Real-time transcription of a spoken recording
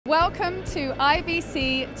Welcome to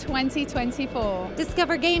IBC 2024.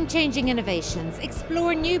 Discover game-changing innovations,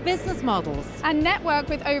 explore new business models, And network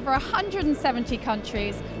with over 170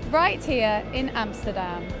 countries right here in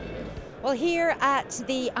Amsterdam. Well, here at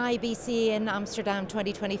the IBC in Amsterdam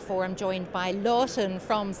 2024, I'm joined by Lawton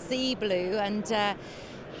from Ceeblue. And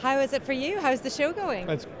how is it for you? How's the show going?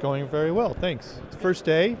 It's going very well, thanks. It's the first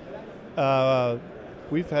day.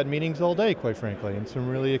 We've had meetings all day, quite frankly, and some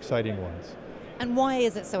really exciting ones. And why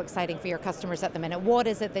is it so exciting for your customers at the minute? What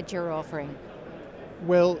is it that you're offering?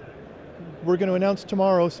 Well, we're going to announce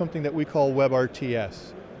tomorrow something that we call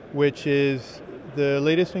WebRTS, which is the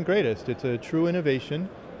latest and greatest. It's a true innovation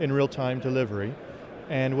in real-time delivery.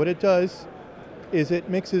 And what it does is it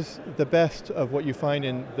mixes the best of what you find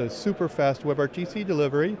in the super fast WebRTC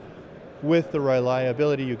delivery with the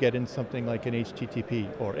reliability you get in something like an HTTP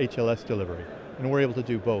or HLS delivery. And we're able to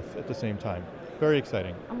do both at the same time. Very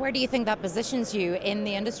exciting. And where do you think that positions you in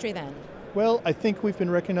the industry then? Well, I think we've been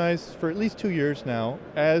recognized for at least 2 years now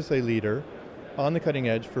as a leader on the cutting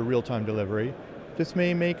edge for real-time delivery. This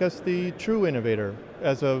may make us the true innovator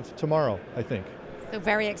as of tomorrow, I think. So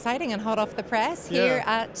very exciting and hot off the press here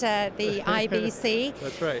at the IBC.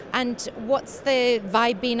 That's right. And what's the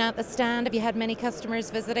vibe been at the stand? Have you had many customers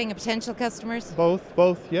visiting, potential customers?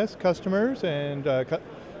 Both, yes, customers and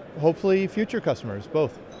hopefully future customers,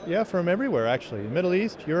 both. Yeah, from everywhere actually, Middle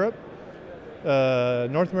East, Europe,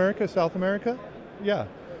 North America, South America, yeah.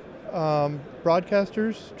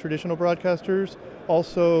 Broadcasters, traditional broadcasters,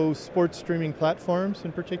 also sports streaming platforms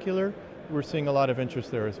in particular. We're seeing a lot of interest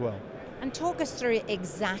there as well. And talk us through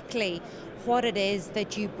exactly what it is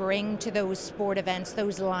that you bring to those sport events,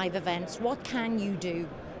 those live events. What can you do?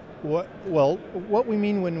 Well, what we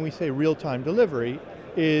mean when we say real-time delivery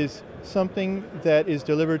is something that is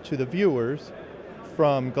delivered to the viewers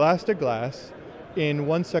from glass to glass in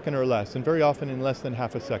 1 second or less, and very often in less than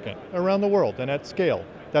half a second, around the world and at scale.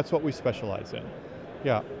 That's what we specialize in.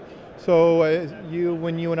 Yeah. So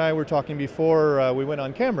when you and I were talking before we went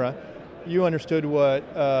on camera, you understood what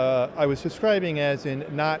I was describing as in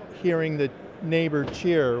not hearing the neighbor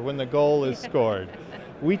cheer when the goal is scored.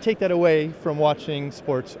 We take that away from watching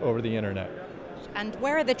sports over the internet. And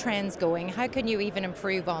where are the trends going? How can you even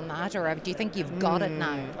improve on that, or do you think you've got it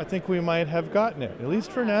now? I think we might have gotten it, at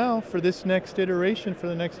least for now, for this next iteration, for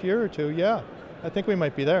the next year or two, yeah. I think we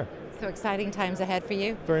might be there. So exciting times ahead for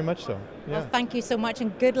you. Very much so, yeah. Well, thank you so much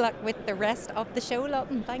and good luck with the rest of the show,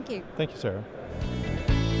 Lawton. Thank you. Thank you, Sarah.